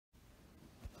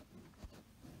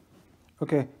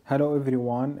Okay, hello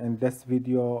everyone. In this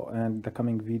video and the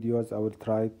coming videos, I will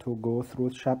try to go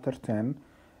through chapter 10.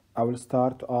 I will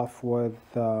start off with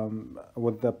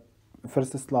the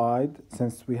first slide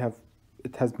since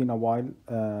it has been a while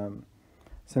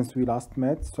since we last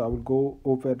met. So I will go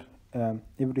over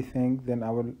everything. Then I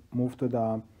will move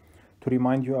to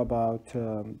remind you about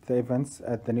the events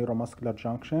at the neuromuscular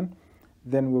junction.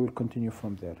 Then we will continue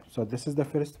from there. So this is the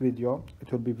first video.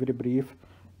 It will be very brief,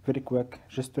 very quick,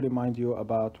 just to remind you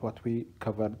about what we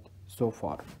covered so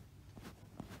far.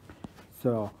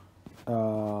 So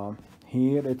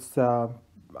here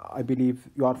I believe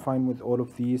you are fine with all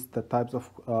of these, the types of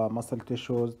muscle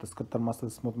tissues, the skeletal muscle,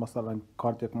 smooth muscle, and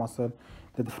cardiac muscle,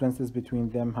 the differences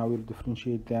between them, how we'll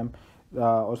differentiate them.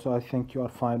 Also, I think you are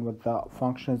fine with the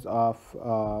functions of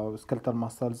skeletal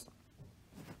muscles.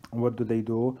 What do they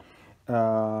do?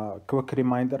 Quick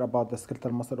reminder about the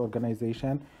skeletal muscle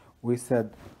organization. We said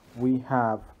we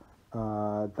have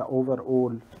the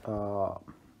overall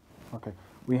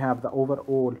we have the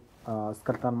overall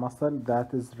skeletal muscle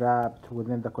that is wrapped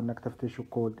within the connective tissue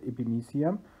called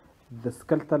epimysium. The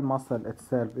skeletal muscle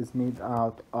itself is made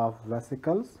out of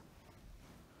vesicles.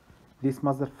 These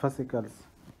muscle vesicles,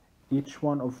 each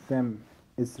one of them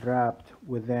is wrapped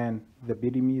within the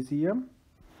perimysium,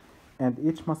 and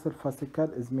each muscle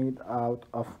vesicle is made out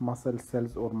of muscle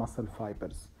cells or muscle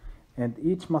fibers, and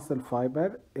each muscle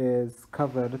fiber is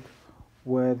covered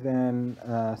within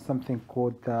something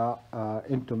called the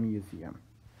endomysium.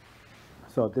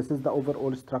 So this is the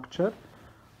overall structure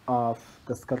of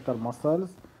the skeletal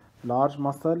muscles. Large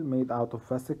muscle made out of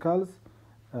vesicles,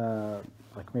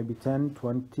 like maybe 10,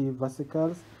 20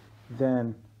 vesicles.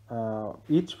 Then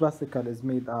each vesicle is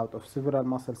made out of several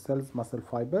muscle cells, muscle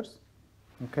fibers.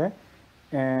 Okay,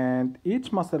 and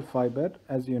each muscle fiber,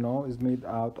 as you know, is made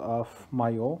out of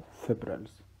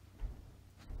myofibrils.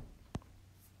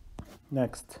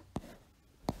 Next,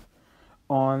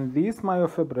 on these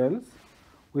myofibrils,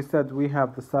 we said we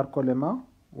have the sarcolemma,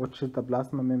 which is the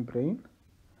plasma membrane.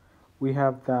 We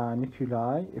have the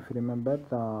nuclei. If you remember,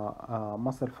 the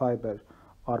muscle fiber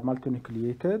are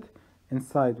multinucleated.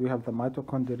 Inside, we have the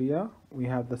mitochondria. We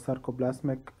have the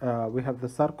sarcoplasmic. We have the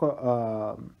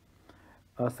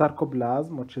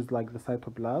sarcoplasm, which is like the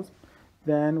cytoplasm.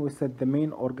 Then we said the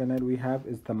main organelle we have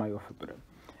is the myofibril.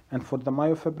 And for the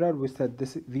myofibril, we said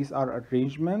these are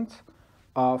arrangements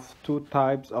of two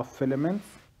types of filaments,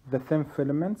 the thin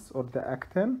filaments or the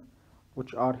actin,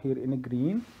 which are here in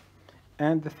green,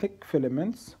 and the thick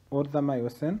filaments or the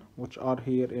myosin, which are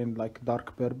here in like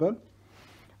dark purple.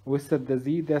 We said the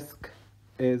Z disc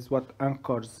is what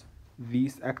anchors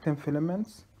these actin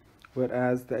filaments,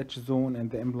 whereas the H zone and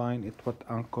the M line is what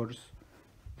anchors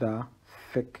the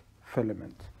thick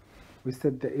filament. We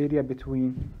said the area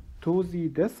between two Z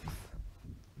discs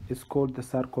is called the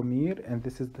sarcomere, and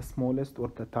this is the smallest or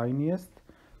the tiniest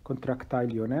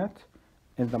contractile unit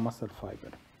in the muscle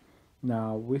fiber.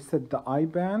 Now we said the I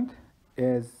band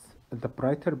is the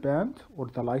brighter band or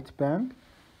the light band,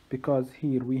 because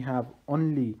here we have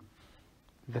only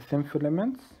the thin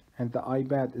filaments, and the I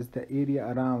band is the area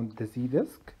around the Z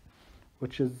disc,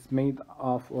 which is made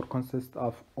of or consists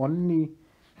of only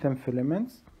thin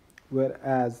filaments,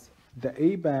 whereas the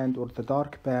A band or the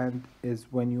dark band is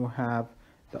when you have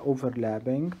the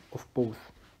overlapping of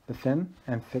both the thin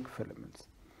and thick filaments.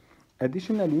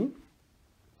 Additionally,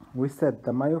 we said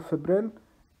the myofibril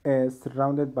is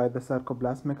surrounded by the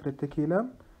sarcoplasmic reticulum,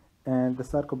 and the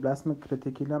sarcoplasmic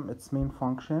reticulum, its main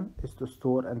function is to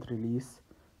store and release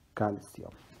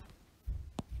calcium.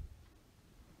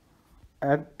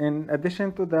 And in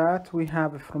addition to that, we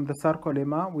have from the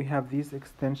sarcolemma, we have these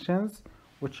extensions,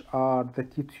 which are the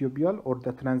T-tubule or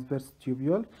the transverse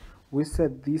tubule. We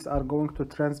said these are going to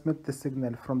transmit the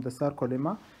signal from the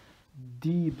sarcolemma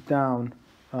deep down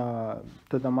to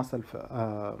the muscle,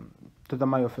 to the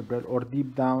myofibril, or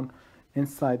deep down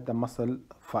inside the muscle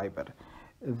fiber.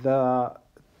 The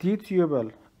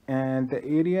T-tubule and the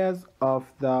areas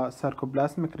of the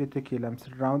sarcoplasmic reticulum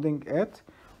surrounding it,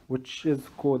 which is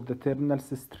called the terminal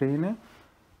cisternae,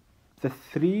 the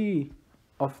three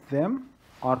of them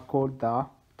are called the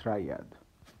triad.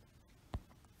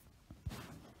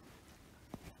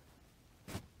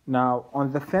 Now,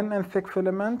 on the thin and thick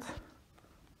filament,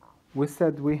 we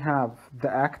said we have the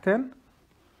actin,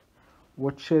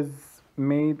 which is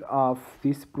made of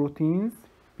these proteins,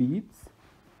 beads,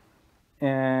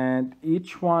 and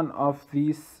each one of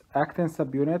these actin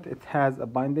subunit, it has a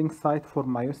binding site for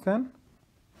myosin.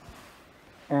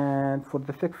 And for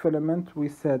the thick filament, we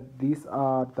said these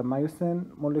are the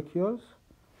myosin molecules.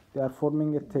 They are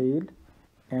forming a tail,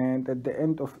 and at the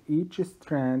end of each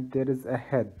strand there is a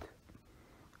head.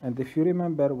 And if you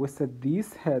remember, we said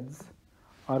these heads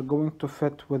are going to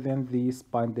fit within this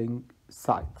binding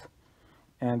site,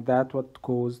 and that's what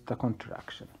caused the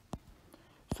contraction.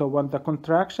 So when the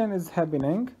contraction is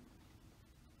happening,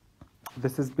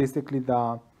 this is basically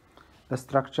the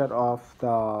structure of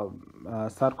the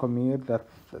sarcomere,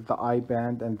 the I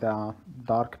band and the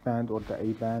dark band or the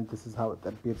A band. This is how it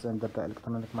appears under the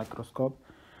electronic microscope.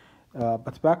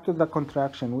 But back to the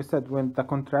contraction, we said when the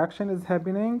contraction is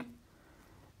happening,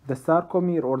 the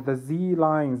sarcomere or the Z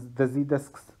lines, the Z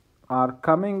discs are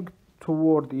coming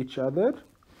toward each other,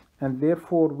 and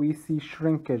therefore we see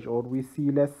shrinkage, or we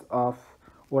see less of,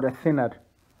 or a thinner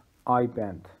I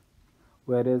band,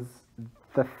 whereas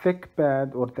the thick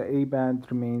band or the A band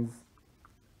remains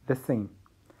the same.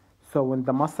 So when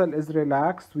the muscle is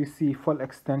relaxed, we see full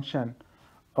extension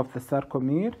of the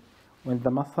sarcomere. When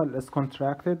the muscle is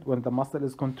contracted,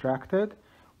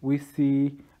 we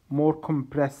see more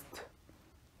compressed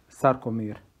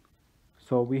sarcomere.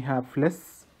 So we have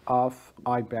less of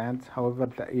I band, however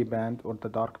the A band or the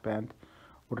dark band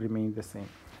will remain the same.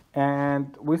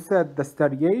 And we said the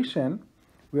striation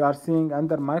we are seeing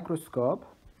under microscope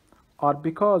are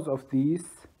because of these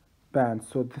bands.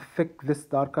 So the thick, this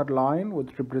darker line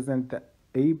would represent the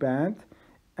A band,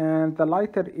 and the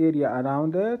lighter area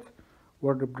around it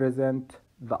will represent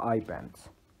the I bands.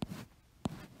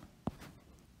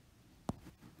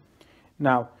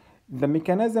 Now, the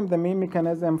main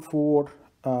mechanism for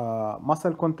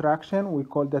muscle contraction, we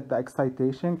called it the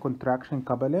excitation contraction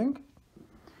coupling.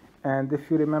 And if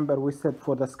you remember, we said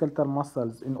for the skeletal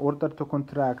muscles, in order to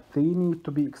contract, they need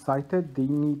to be excited, they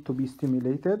need to be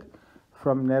stimulated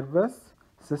from nervous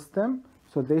system.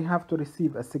 So they have to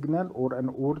receive a signal or an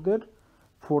order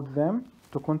for them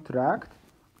to contract.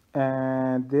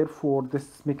 And therefore,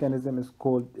 this mechanism is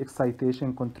called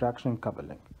excitation contraction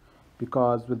coupling,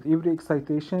 because with every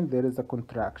excitation, there is a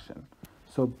contraction.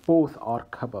 So both are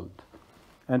coupled.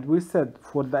 And we said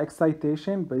for the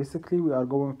excitation, basically, we are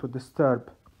going to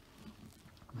disturb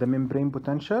the membrane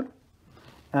potential,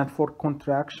 and for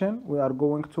contraction we are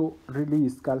going to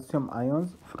release calcium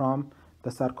ions from the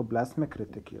sarcoplasmic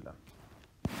reticulum.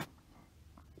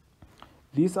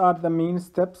 These are the main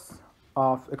steps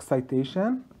of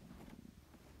excitation,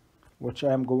 which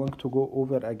I am going to go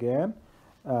over again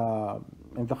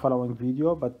in the following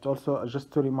video. But also,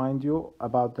 just to remind you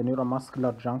about the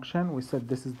neuromuscular junction, we said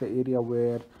this is the area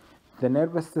where the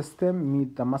nervous system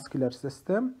meets the muscular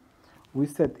system. We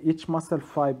said each muscle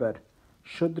fiber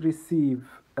should receive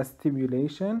a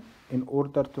stimulation in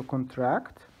order to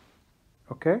contract.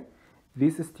 Okay,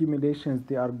 these stimulations,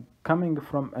 they are coming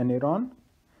from a neuron,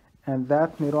 and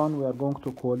that neuron we are going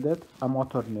to call it a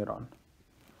motor neuron.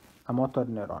 A motor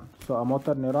neuron. So a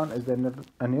motor neuron is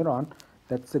a neuron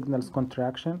that signals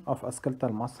contraction of a skeletal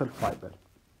muscle fiber,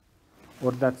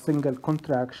 or that signal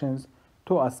contractions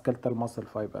to a skeletal muscle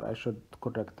fiber. I should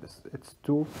correct this. It's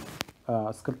two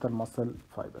skeletal muscle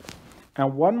fibers.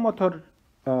 And one motor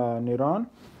neuron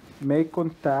may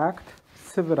contact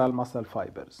several muscle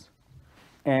fibers.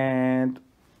 And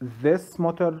this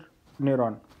motor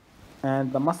neuron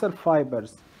and the muscle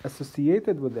fibers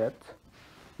associated with it,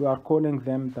 we are calling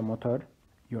them the motor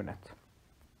unit.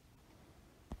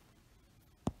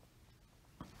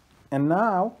 And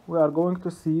now we are going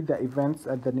to see the events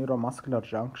at the neuromuscular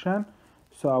junction.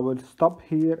 So I will stop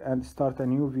here and start a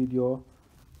new video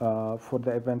for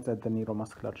the events at the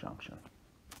neuromuscular junction.